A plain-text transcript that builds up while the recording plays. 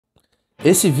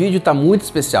Esse vídeo está muito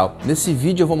especial. Nesse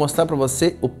vídeo eu vou mostrar para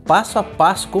você o passo a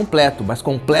passo completo, mas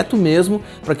completo mesmo,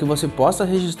 para que você possa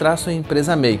registrar sua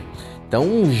empresa MEI.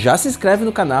 Então já se inscreve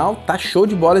no canal, tá show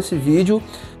de bola esse vídeo,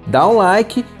 dá um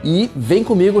like e vem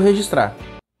comigo registrar.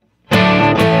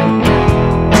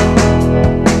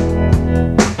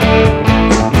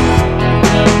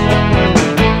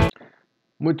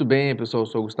 Muito bem, pessoal, eu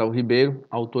sou o Gustavo Ribeiro,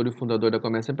 autor e fundador da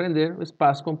Comece a Empreender, o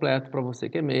espaço completo para você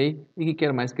que é MEI e que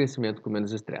quer mais crescimento com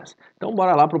menos estresse. Então,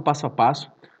 bora lá para o passo a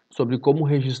passo sobre como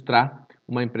registrar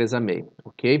uma empresa MEI,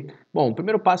 ok? Bom, o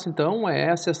primeiro passo, então,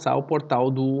 é acessar o portal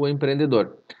do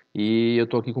empreendedor. E eu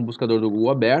estou aqui com o buscador do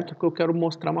Google aberto, porque eu quero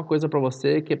mostrar uma coisa para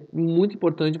você que é muito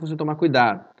importante você tomar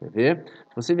cuidado, quer ver?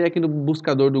 Se você vier aqui no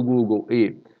buscador do Google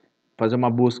e fazer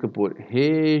uma busca por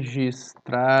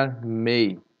registrar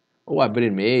MEI, ou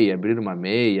abrir MEI, abrir uma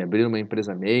MEI, abrir uma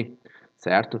empresa MEI,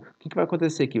 certo? O que vai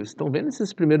acontecer aqui? Vocês estão vendo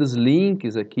esses primeiros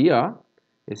links aqui, ó?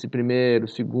 Esse primeiro,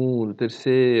 segundo,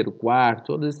 terceiro, quarto,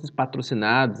 todos esses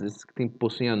patrocinados, esses que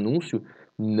possuem anúncio,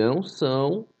 não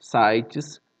são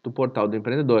sites do portal do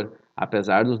empreendedor.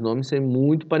 Apesar dos nomes serem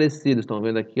muito parecidos. Estão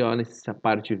vendo aqui, ó, nessa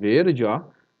parte verde, ó?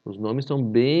 Os nomes são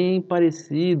bem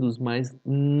parecidos, mas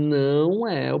não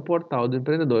é o portal do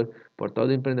empreendedor. O portal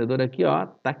do empreendedor aqui, ó,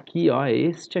 tá aqui, ó,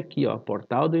 este aqui, ó,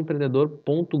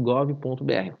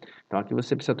 portaldoempreendedor.gov.br. Então aqui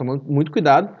você precisa tomar muito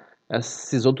cuidado.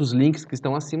 Esses outros links que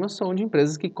estão acima são de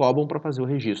empresas que cobram para fazer o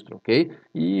registro, ok?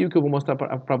 E o que eu vou mostrar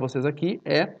para vocês aqui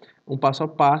é um passo a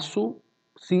passo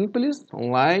simples,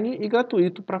 online e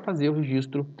gratuito para fazer o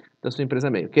registro da sua empresa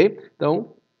MEI, ok?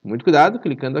 Então, muito cuidado,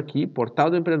 clicando aqui,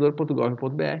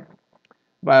 portaldoempreendedor.gov.br,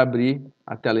 vai abrir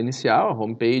a tela inicial, a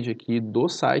homepage aqui do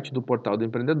site do Portal do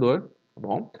Empreendedor, tá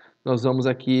bom? Nós vamos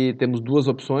aqui, temos duas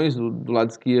opções, do lado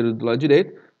esquerdo e do lado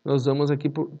direito, nós vamos aqui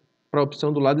para a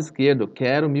opção do lado esquerdo,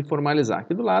 quero me formalizar.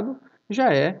 Aqui do lado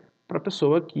já é para a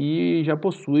pessoa que já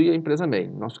possui a empresa MEI.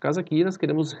 No nosso caso aqui, nós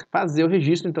queremos fazer o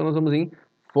registro, então nós vamos em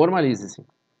formalize-se.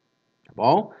 Tá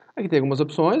bom? Aqui tem algumas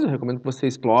opções, eu recomendo que você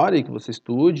explore, que você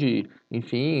estude,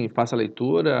 enfim, faça a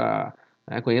leitura,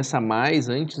 né, conheça mais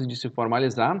antes de se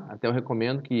formalizar. Até eu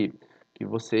recomendo que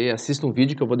você assista um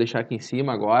vídeo que eu vou deixar aqui em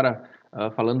cima agora,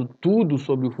 falando tudo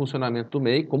sobre o funcionamento do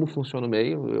MEI, como funciona o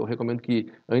MEI. Eu recomendo que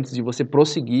antes de você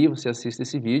prosseguir, você assista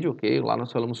esse vídeo, ok? Lá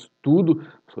nós falamos tudo,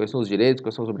 quais são os direitos,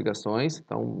 quais são as obrigações,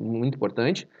 então muito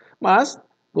importante. Mas,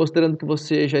 considerando que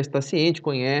você já está ciente,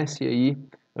 conhece aí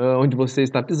onde você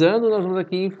está pisando, nós vamos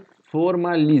aqui em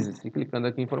formalize-se. Clicando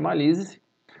aqui em formalize-se,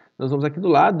 nós vamos aqui do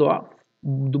lado, ó,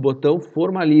 do botão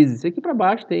formalize-se. Aqui para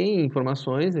baixo tem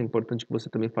informações, é importante que você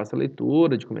também faça a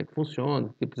leitura de como é que funciona,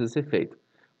 o que precisa ser feito.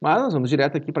 Mas nós vamos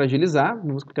direto aqui para agilizar,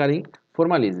 vamos clicar em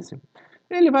formalize-se.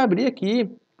 Ele vai abrir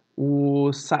aqui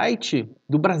o site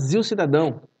do Brasil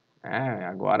Cidadão.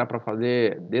 Agora para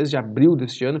fazer, desde abril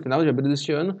deste ano, final de abril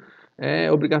deste ano,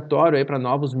 é obrigatório aí para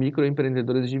novos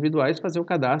microempreendedores individuais fazer o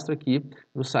cadastro aqui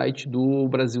no site do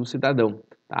Brasil Cidadão.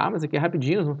 Tá? Mas aqui é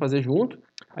rapidinho, nós vamos fazer junto.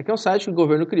 Aqui é um site que o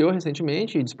governo criou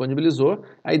recentemente e disponibilizou.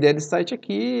 A ideia desse site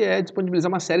aqui é disponibilizar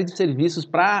uma série de serviços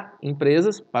para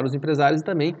empresas, para os empresários e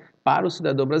também para o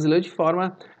cidadão brasileiro de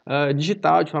forma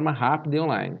digital, de forma rápida e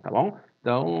online, tá bom?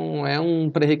 Então, é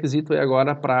um pré-requisito aí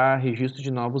agora para registro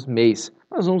de novos MEIs.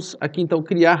 Nós vamos aqui, então,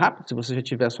 criar rápido. Se você já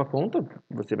tiver a sua conta,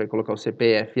 você vai colocar o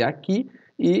CPF aqui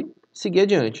e seguir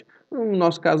adiante. No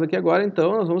nosso caso aqui agora,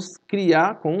 então, nós vamos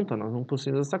criar a conta. Nós não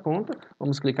possuímos essa conta.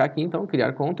 Vamos clicar aqui, então,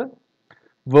 criar conta.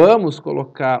 Vamos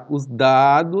colocar os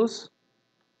dados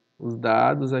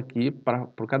aqui para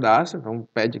o cadastro. Então,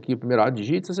 pede aqui o primeiro, ó,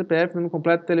 digite seu CPF, nome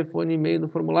completo, telefone e e-mail no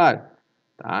formulário.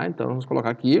 Tá? Então, vamos colocar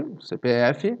aqui o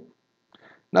CPF.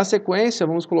 Na sequência,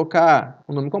 vamos colocar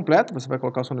o nome completo, você vai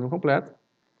colocar o seu nome completo.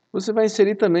 Você vai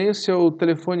inserir também o seu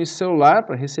telefone celular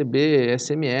para receber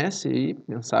SMS e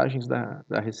mensagens da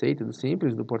Receita, do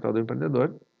Simples, do Portal do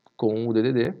Empreendedor, com o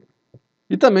DDD.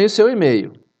 E também o seu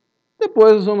e-mail.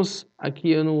 Depois vamos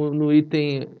aqui no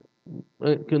item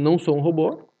que eu não sou um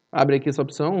robô. Abre aqui essa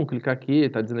opção, clicar aqui,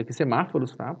 está dizendo aqui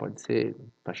semáforos, tá? Pode ser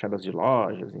fachadas de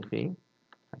lojas, enfim.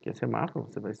 Aqui é semáforo,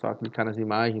 você vai só clicar nas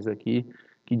imagens aqui,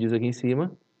 que diz aqui em cima,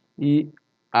 e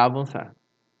avançar.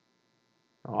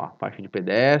 Ó, faixa de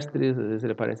pedestres, às vezes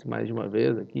ele aparece mais de uma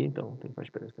vez aqui, então tem faixa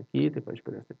de pedestre aqui, tem faixa de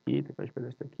pedestre aqui, tem faixa de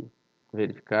pedestre aqui.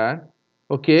 Verificar.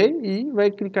 Ok, e vai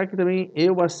clicar aqui também,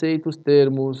 eu aceito os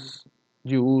termos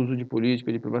de uso de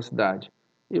política de privacidade.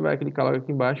 E vai clicar logo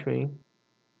aqui embaixo em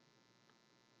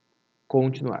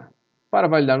continuar. Para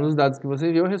validar os dados que você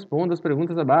enviou, responda as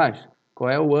perguntas abaixo. Qual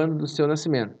é o ano do seu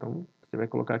nascimento? Então, você vai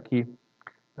colocar aqui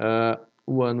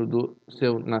o ano do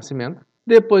seu nascimento.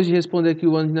 Depois de responder aqui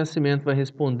o ano de nascimento, vai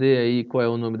responder aí qual é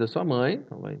o nome da sua mãe.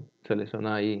 Então, você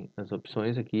selecionar aí as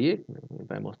opções aqui,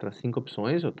 vai mostrar 5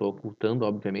 opções, eu estou ocultando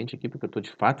obviamente aqui, porque eu estou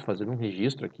de fato fazendo um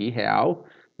registro aqui real,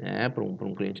 né, para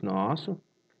um cliente nosso,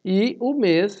 e o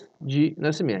mês de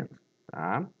nascimento,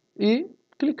 tá? E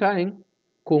clicar em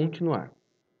continuar.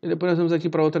 E depois nós vamos aqui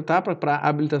para outra etapa, para a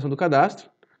habilitação do cadastro,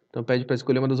 então pede para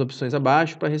escolher uma das opções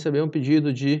abaixo para receber um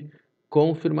pedido de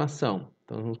confirmação.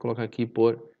 Então vamos colocar aqui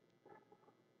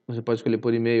você pode escolher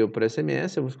por e-mail ou por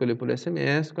SMS, eu vou escolher por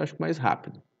SMS, que eu acho mais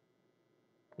rápido.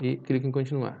 E clique em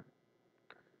continuar.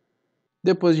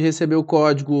 Depois de receber o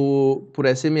código por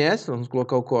SMS, vamos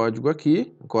colocar o código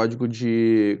aqui, um código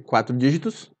de 4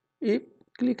 dígitos, e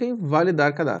clica em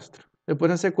validar cadastro. Depois,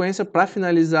 na sequência, para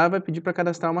finalizar, vai pedir para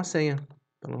cadastrar uma senha.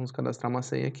 Então vamos cadastrar uma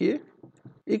senha aqui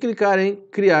e clicar em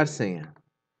criar senha.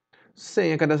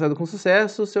 Senha cadastrada com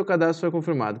sucesso, seu cadastro foi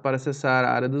confirmado. Para acessar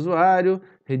a área do usuário,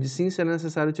 rede sim, será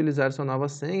necessário utilizar sua nova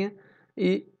senha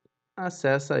e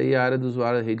acessa aí a área do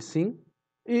usuário rede sim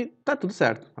e tá tudo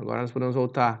certo. Agora nós podemos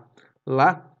voltar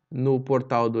lá no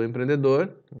portal do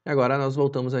empreendedor. Agora nós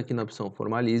voltamos aqui na opção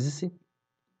formalize-se.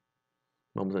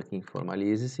 Vamos aqui em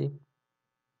formalize-se.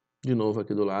 De novo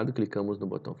aqui do lado, clicamos no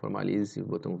botão formalize-se,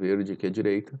 botão verde aqui à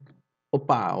direita.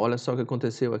 Opa, olha só o que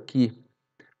aconteceu aqui.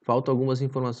 Faltam algumas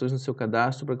informações no seu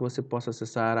cadastro para que você possa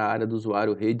acessar a área do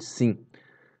usuário rede sim.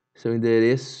 Seu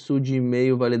endereço de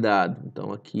e-mail validado.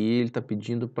 Então aqui ele está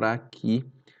pedindo para que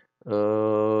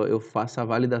eu faça a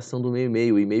validação do meu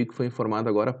e-mail, o e-mail que foi informado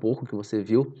agora há pouco, que você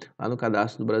viu lá no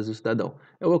cadastro do Brasil Cidadão.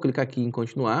 Eu vou clicar aqui em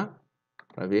continuar,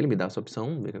 para ver, ele me dá essa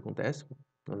opção, ver o que acontece.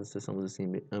 Nós acessamos esse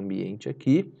ambiente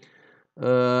aqui.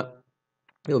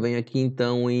 Eu venho aqui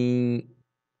então em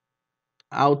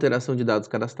alteração de dados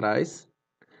cadastrais.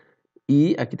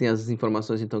 E aqui tem as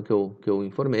informações então que eu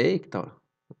informei, que tá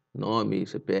nome,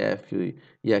 CPF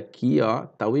e aqui ó,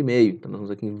 tá o e-mail. Então nós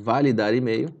vamos aqui em validar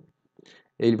e-mail.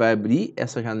 Ele vai abrir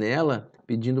essa janela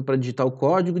pedindo para digitar o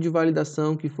código de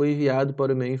validação que foi enviado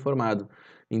para o e-mail informado.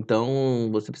 Então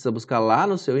você precisa buscar lá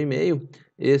no seu e-mail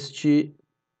este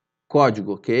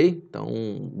código, ok?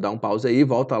 Então dá um pause aí,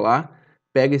 volta lá,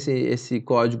 pega esse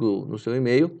código no seu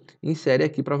e-mail e insere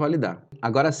aqui para validar.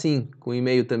 Agora sim, com o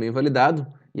e-mail também validado,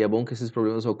 e é bom que esses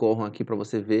problemas ocorram aqui para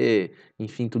você ver,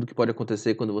 enfim, tudo que pode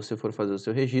acontecer quando você for fazer o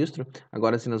seu registro.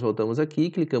 Agora sim, nós voltamos aqui,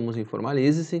 clicamos em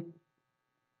formalize-se.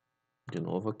 De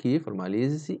novo aqui,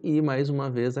 formalize-se e mais uma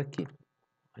vez aqui.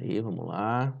 Aí, vamos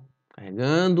lá,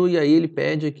 carregando, e aí ele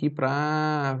pede aqui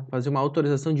para fazer uma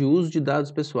autorização de uso de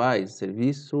dados pessoais,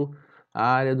 serviço,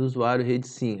 área do usuário, rede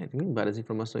sim. Tem várias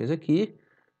informações aqui,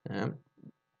 né?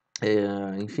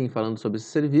 Enfim, falando sobre esse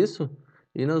serviço,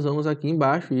 e nós vamos aqui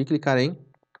embaixo e clicar em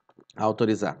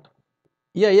autorizar.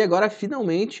 E aí agora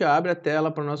finalmente abre a tela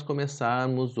para nós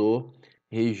começarmos o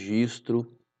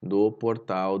registro do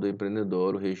portal do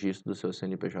empreendedor, o registro do seu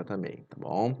CNPJ MEI, tá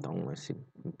bom? Então esse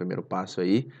primeiro passo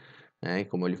aí, né,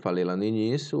 como eu lhe falei lá no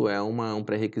início, é um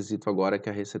pré-requisito agora que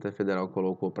a Receita Federal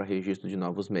colocou para registro de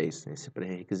novos MEIs. Esse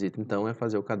pré-requisito então é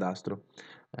fazer o cadastro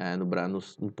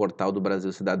no portal do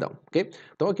Brasil Cidadão, ok?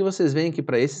 Então aqui vocês veem que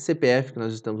para esse CPF que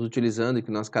nós estamos utilizando e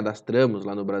que nós cadastramos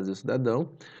lá no Brasil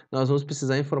Cidadão, nós vamos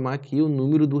precisar informar aqui o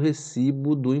número do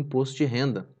recibo do imposto de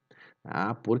renda.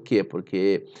 Por quê?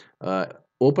 Porque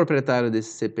o proprietário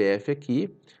desse CPF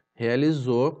aqui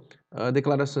realizou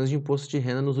declarações de imposto de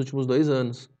renda nos últimos 2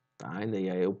 anos. E daí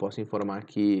aí eu posso informar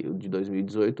aqui de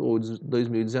 2018 ou de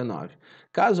 2019.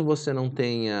 Caso você não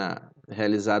tenha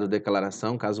realizado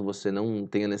declaração, caso você não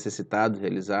tenha necessitado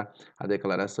realizar a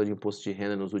declaração de imposto de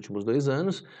renda nos últimos 2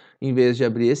 anos, em vez de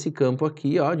abrir esse campo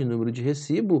aqui, ó, de número de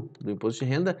recibo do imposto de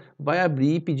renda, vai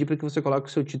abrir e pedir para que você coloque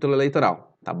o seu título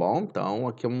eleitoral, tá bom? Então,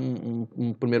 aqui é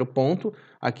um primeiro ponto.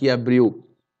 Aqui abriu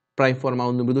para informar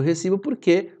o número do recibo,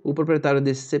 porque o proprietário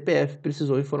desse CPF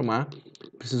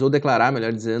precisou declarar,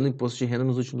 melhor dizendo, imposto de renda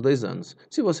nos últimos 2 anos.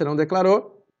 Se você não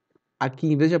declarou, aqui,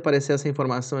 em vez de aparecer essa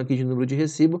informação aqui de número de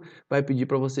recibo, vai pedir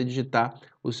para você digitar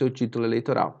o seu título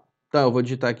eleitoral. Então, eu vou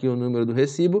digitar aqui o número do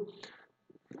recibo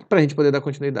para a gente poder dar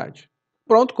continuidade.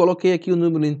 Pronto, coloquei aqui o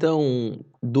número, então,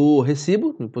 do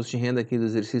recibo, do imposto de renda aqui do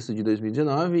exercício de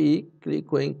 2019 e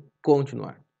clico em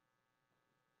continuar.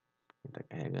 Está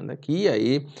carregando aqui,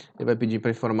 aí ele vai pedir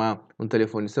para informar um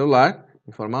telefone celular,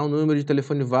 informar o número de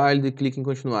telefone válido e clique em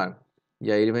continuar.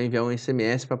 E aí ele vai enviar um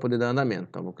SMS para poder dar andamento.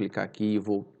 Então, vou clicar aqui e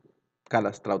vou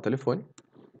cadastrar o telefone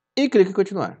e clique em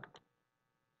continuar.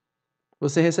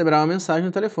 Você receberá uma mensagem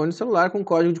no telefone celular com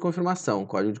código de confirmação. O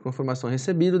código de confirmação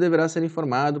recebido deverá ser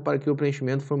informado para que o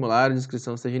preenchimento do formulário de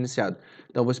inscrição seja iniciado.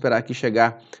 Então, vou esperar aqui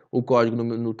chegar o código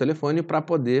no telefone para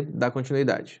poder dar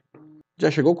continuidade. Já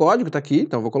chegou o código, está aqui,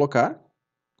 então vou colocar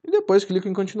e depois clico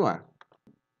em continuar.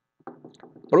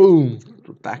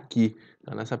 Pronto, está aqui.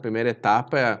 Então, nessa primeira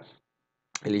etapa,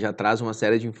 ele já traz uma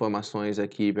série de informações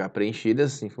aqui já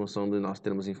preenchidas, em função de nós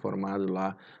termos informado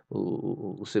lá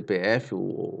o CPF,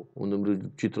 o número do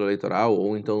título eleitoral,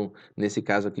 ou então, nesse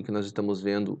caso aqui que nós estamos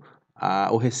vendo,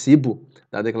 o recibo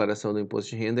da declaração do imposto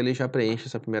de renda, ele já preenche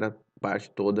essa primeira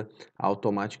parte toda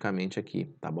automaticamente aqui,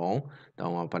 tá bom?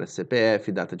 Então, aparece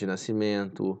CPF, data de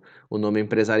nascimento, o nome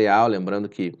empresarial, lembrando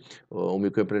que o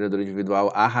microempreendedor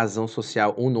individual, a razão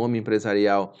social, o nome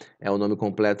empresarial é o nome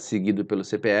completo seguido pelo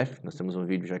CPF. Nós temos um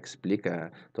vídeo já que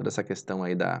explica toda essa questão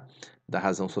aí da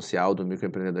razão social do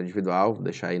microempreendedor individual. Vou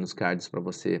deixar aí nos cards para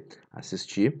você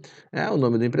assistir. É o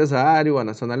nome do empresário, a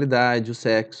nacionalidade, o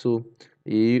sexo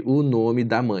e o nome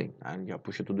da mãe. Tá? Já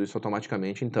puxa tudo isso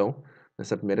automaticamente, então,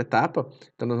 nessa primeira etapa.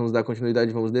 Então, nós vamos dar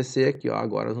continuidade, vamos descer aqui, ó.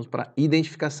 Agora nós vamos para a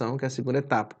identificação, que é a segunda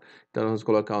etapa. Então, nós vamos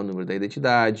colocar o número da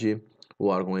identidade, o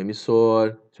órgão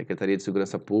emissor, Secretaria de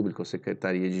Segurança Pública ou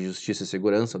Secretaria de Justiça e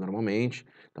Segurança, normalmente.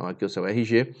 Então, aqui é o seu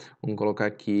RG. Vamos colocar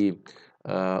aqui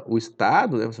o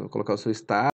estado, né? Você vai colocar o seu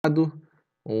estado,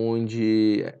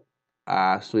 onde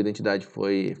a sua identidade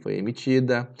foi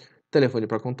emitida. Telefone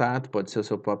para contato, pode ser o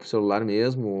seu próprio celular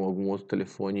mesmo, ou algum outro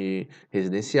telefone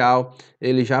residencial.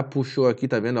 Ele já puxou aqui,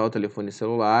 tá vendo? Ó, o telefone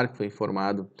celular, que foi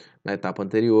informado na etapa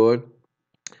anterior.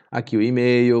 Aqui o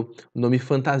e-mail, o nome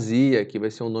fantasia, que vai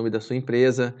ser o nome da sua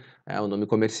empresa, o nome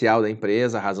comercial da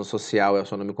empresa, a razão social é o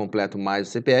seu nome completo mais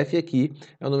o CPF, e aqui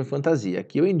é o nome fantasia.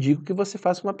 Aqui eu indico que você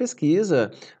faça uma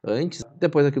pesquisa antes.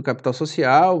 Depois aqui o capital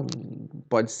social,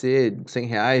 pode ser R$100,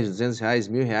 R$200,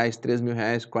 R$1.000, R$3.000,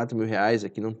 R$4.000,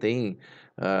 aqui não tem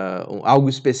algo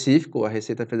específico, a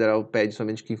Receita Federal pede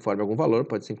somente que informe algum valor,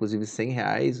 pode ser inclusive R$100,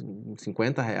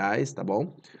 R$50, tá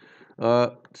bom?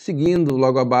 Seguindo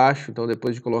logo abaixo, então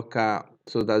depois de colocar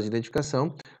seus dados de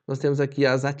identificação, nós temos aqui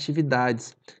as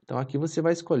atividades. Então aqui você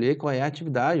vai escolher qual é a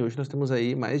atividade. Hoje nós temos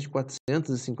aí mais de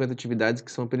 450 atividades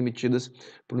que são permitidas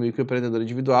para o microempreendedor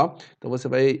individual. Então você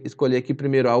vai escolher aqui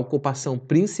primeiro a ocupação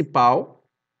principal,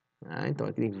 né? Então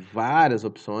aqui tem várias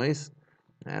opções,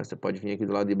 né? Você pode vir aqui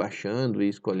do lado e ir baixando e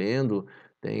escolhendo.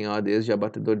 Tem desde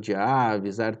abatedor de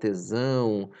aves,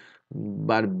 artesão,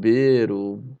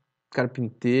 barbeiro,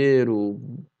 carpinteiro,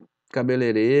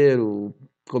 cabeleireiro,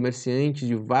 comerciante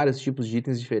de vários tipos de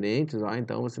itens diferentes, ó.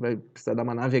 Então você vai precisar dar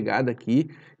uma navegada aqui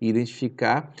e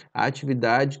identificar a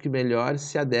atividade que melhor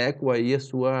se adequa aí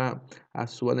à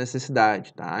sua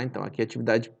necessidade, tá? Então aqui é a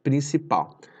atividade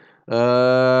principal.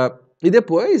 E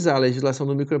depois a legislação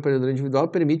do microempreendedor individual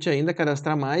permite ainda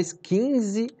cadastrar mais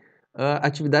 15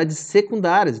 atividades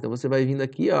secundárias. Então você vai vindo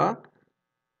aqui, ó,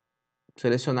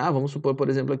 selecionar, vamos supor, por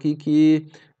exemplo, aqui que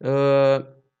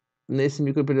nesse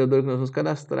microempreendedor que nós vamos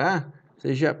cadastrar,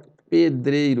 seja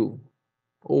pedreiro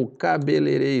ou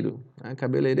cabeleireiro, né?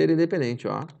 Cabeleireiro independente,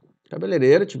 ó.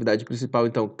 Cabeleireiro, atividade principal,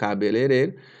 então,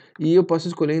 cabeleireiro. E eu posso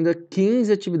escolher ainda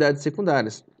 15 atividades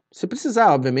secundárias. Se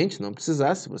precisar, obviamente, se não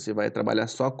precisar, se você vai trabalhar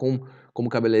só como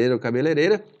cabeleireiro ou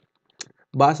cabeleireira,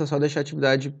 basta só deixar a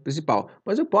atividade principal.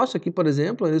 Mas eu posso aqui, por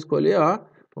exemplo, escolher, ó,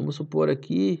 vamos supor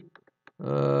aqui,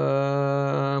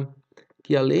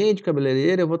 que além de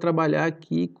cabeleireira, eu vou trabalhar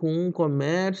aqui com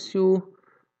comércio,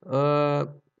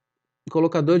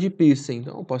 colocador de piercing.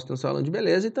 Então, eu posso ter um salão de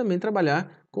beleza e também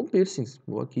trabalhar com piercings.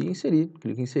 Vou aqui inserir,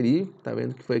 clico em inserir, tá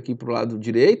vendo que foi aqui para o lado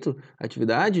direito a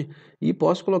atividade, e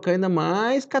posso colocar ainda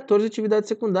mais 14 atividades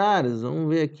secundárias. Vamos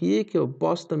ver aqui que eu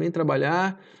posso também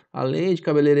trabalhar, além de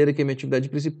cabeleireira, que é a minha atividade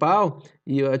principal,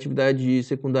 e a atividade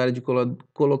secundária de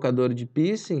colocador de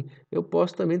piercing, eu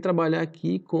posso também trabalhar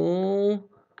aqui com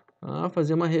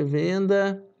fazer uma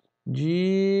revenda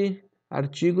de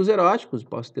artigos eróticos.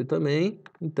 Posso ter também,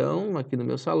 então, aqui no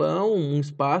meu salão, um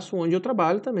espaço onde eu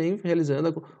trabalho também,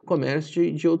 realizando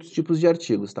comércio de outros tipos de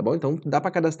artigos, tá bom? Então, dá para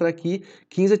cadastrar aqui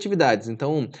 15 atividades.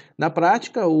 Então, na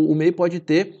prática, o MEI pode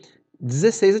ter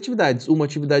 16 atividades. Uma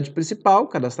atividade principal,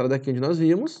 cadastrada aqui onde nós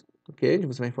vimos, ok? Onde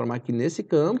você vai informar aqui nesse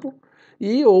campo,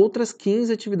 e outras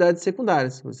 15 atividades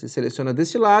secundárias. Você seleciona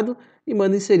desse lado e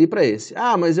manda inserir para esse.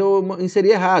 Mas eu inseri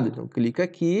errado. Então, clica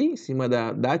aqui em cima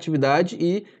da atividade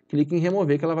e clica em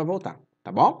remover que ela vai voltar,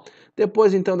 tá bom?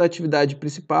 Depois, então, da atividade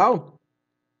principal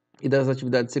e das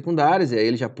atividades secundárias, e aí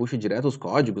ele já puxa direto os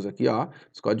códigos aqui, ó,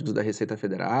 os códigos da Receita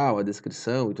Federal, a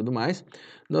descrição e tudo mais.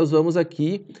 Nós vamos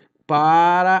aqui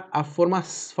para a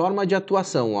forma de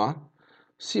atuação, ó.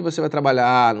 Se você vai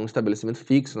trabalhar num estabelecimento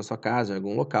fixo na sua casa, em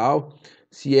algum local,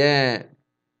 se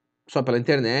só pela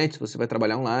internet, se você vai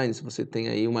trabalhar online, se você tem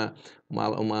aí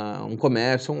um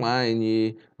comércio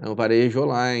online, um varejo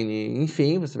online,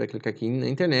 enfim, você vai clicar aqui na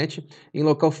internet, em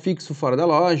local fixo fora da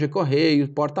loja, correio,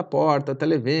 porta a porta,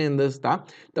 televendas, tá?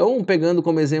 Então, pegando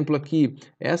como exemplo aqui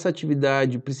essa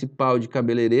atividade principal de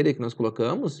cabeleireira que nós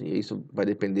colocamos, e isso vai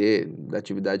depender da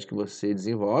atividade que você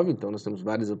desenvolve, então nós temos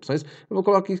várias opções, eu vou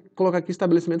colocar aqui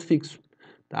estabelecimento fixo,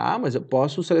 tá? Mas eu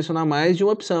posso selecionar mais de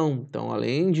uma opção, então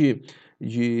além de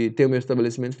ter o meu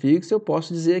estabelecimento fixo, eu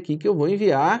posso dizer aqui que eu vou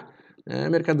enviar, né,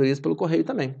 mercadorias pelo correio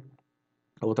também.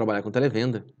 Eu vou trabalhar com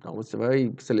televenda, então você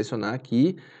vai selecionar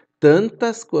aqui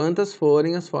tantas quantas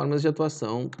forem as formas de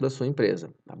atuação da sua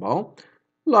empresa, tá bom?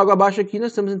 Logo abaixo aqui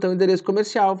nós temos então o endereço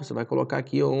comercial, você vai colocar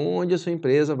aqui onde a sua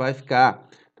empresa vai ficar.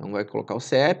 Então vai colocar o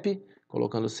CEP,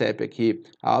 colocando o CEP aqui,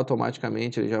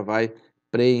 automaticamente ele já vai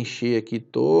preencher aqui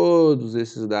todos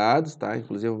esses dados, tá?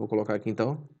 Inclusive eu vou colocar aqui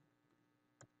então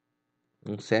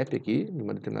um CEP aqui de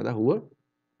uma determinada rua.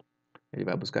 Ele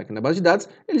vai buscar aqui na base de dados,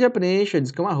 ele já preenche,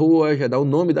 diz que é uma rua, já dá o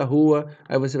nome da rua,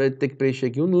 aí você vai ter que preencher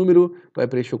aqui o número, vai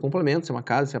preencher o complemento, se é uma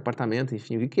casa, se é apartamento,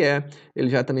 enfim, o que é. Ele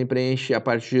já também preenche a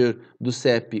partir do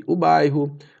CEP o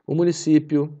bairro, o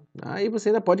município, aí você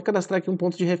ainda pode cadastrar aqui um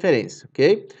ponto de referência,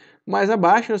 ok? Mais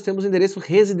abaixo nós temos o endereço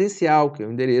residencial, que é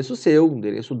o endereço seu, o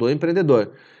endereço do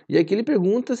empreendedor. E aqui ele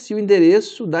pergunta se o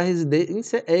endereço da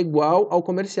residência é igual ao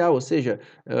comercial, ou seja,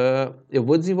 eu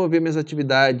vou desenvolver minhas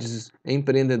atividades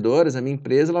empreendedoras, a minha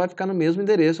empresa ela vai ficar no mesmo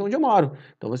endereço onde eu moro.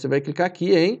 Então você vai clicar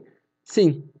aqui em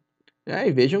sim.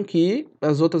 E vejam que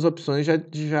as outras opções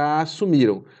já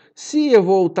sumiram. Se eu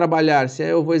vou trabalhar, se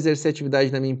eu vou exercer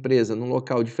atividade na minha empresa num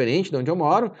local diferente de onde eu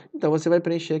moro, então você vai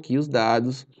preencher aqui os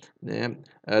dados, né,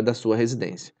 da sua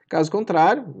residência. Caso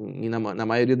contrário, e na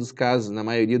maioria dos casos, na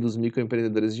maioria dos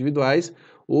microempreendedores individuais,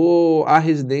 a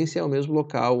residência é o mesmo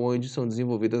local onde são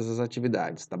desenvolvidas as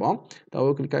atividades, tá bom? Então eu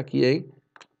vou clicar aqui em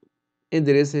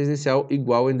endereço residencial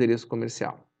igual ao endereço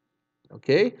comercial,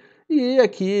 ok? E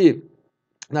aqui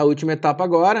na última etapa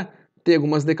agora, tem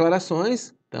algumas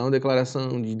declarações. Então,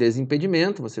 declaração de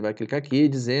desimpedimento, você vai clicar aqui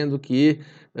dizendo que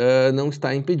não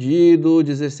está impedido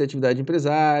de exercer atividade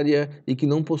empresária e que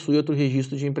não possui outro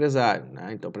registro de empresário,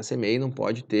 né? Então, para ser MEI não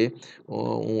pode ter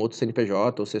um outro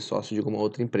CNPJ ou ser sócio de alguma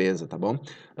outra empresa, tá bom?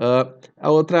 A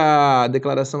outra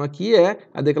declaração aqui é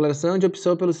a declaração de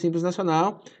opção pelo Simples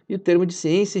Nacional e o termo de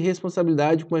ciência e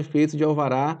responsabilidade com efeito de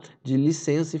alvará de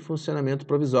licença e funcionamento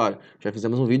provisório. Já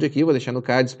fizemos um vídeo aqui, vou deixar no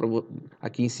cards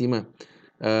aqui em cima,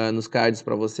 nos cards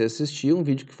para você assistir, um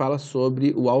vídeo que fala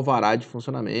sobre o alvará de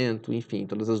funcionamento, enfim,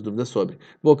 todas as dúvidas sobre.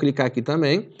 Vou clicar aqui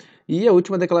também. E a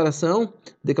última declaração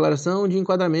de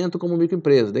enquadramento como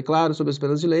microempresa. Declaro sobre as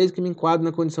penas de leis que me enquadro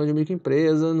na condição de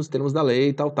microempresa, nos termos da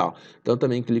lei, tal. Então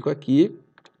também clico aqui,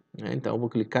 né? Então vou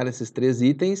clicar nesses 3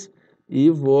 itens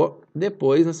e vou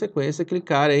depois, na sequência,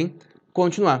 clicar em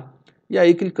continuar. E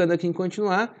aí, clicando aqui em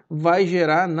continuar, vai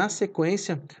gerar na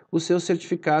sequência o seu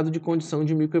certificado de condição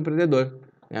de microempreendedor,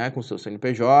 né, com seu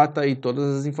CNPJ e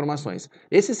todas as informações.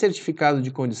 Esse certificado de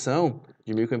condição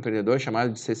de microempreendedor,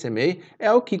 chamado de CCMEI,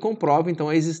 é o que comprova, então,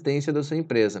 a existência da sua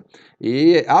empresa.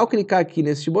 E ao clicar aqui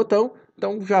neste botão,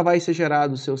 então já vai ser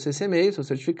gerado o seu CCMEI, seu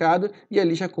certificado, e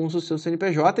ali já consta o seu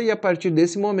CNPJ, e a partir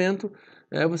desse momento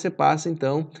você passa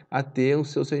então a ter o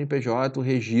seu CNPJ, o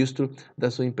registro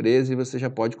da sua empresa, e você já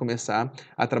pode começar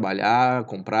a trabalhar,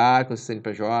 comprar com esse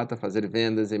CNPJ, fazer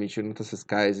vendas, emitir notas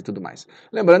fiscais e tudo mais.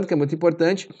 Lembrando que é muito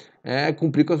importante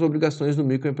cumprir com as obrigações do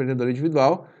microempreendedor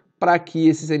individual, para que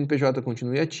esse CNPJ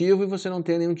continue ativo e você não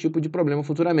tenha nenhum tipo de problema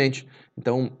futuramente.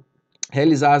 Então,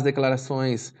 realizar as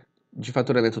declarações de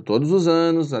faturamento todos os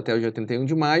anos, até o dia 31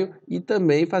 de maio, e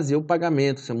também fazer o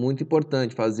pagamento, isso é muito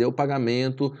importante, fazer o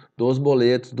pagamento dos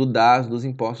boletos, do DAS, dos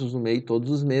impostos do MEI todos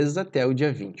os meses até o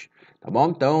dia 20. Tá bom?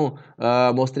 Então,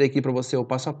 mostrei aqui para você o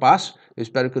passo a passo, eu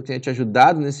espero que eu tenha te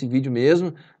ajudado nesse vídeo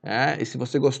mesmo, e se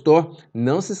você gostou,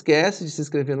 não se esquece de se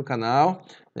inscrever no canal,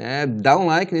 dá um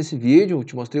like nesse vídeo, eu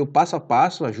te mostrei o passo a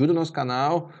passo, ajuda o nosso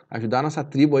canal, ajudar a nossa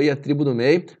tribo aí, a tribo do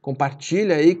MEI,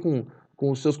 compartilha aí com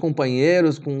os seus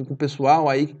companheiros, com o pessoal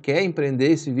aí que quer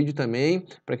empreender esse vídeo também,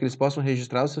 para que eles possam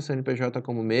registrar o seu CNPJ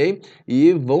como MEI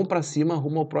e vão para cima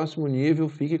rumo ao próximo nível.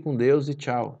 Fique com Deus e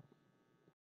tchau!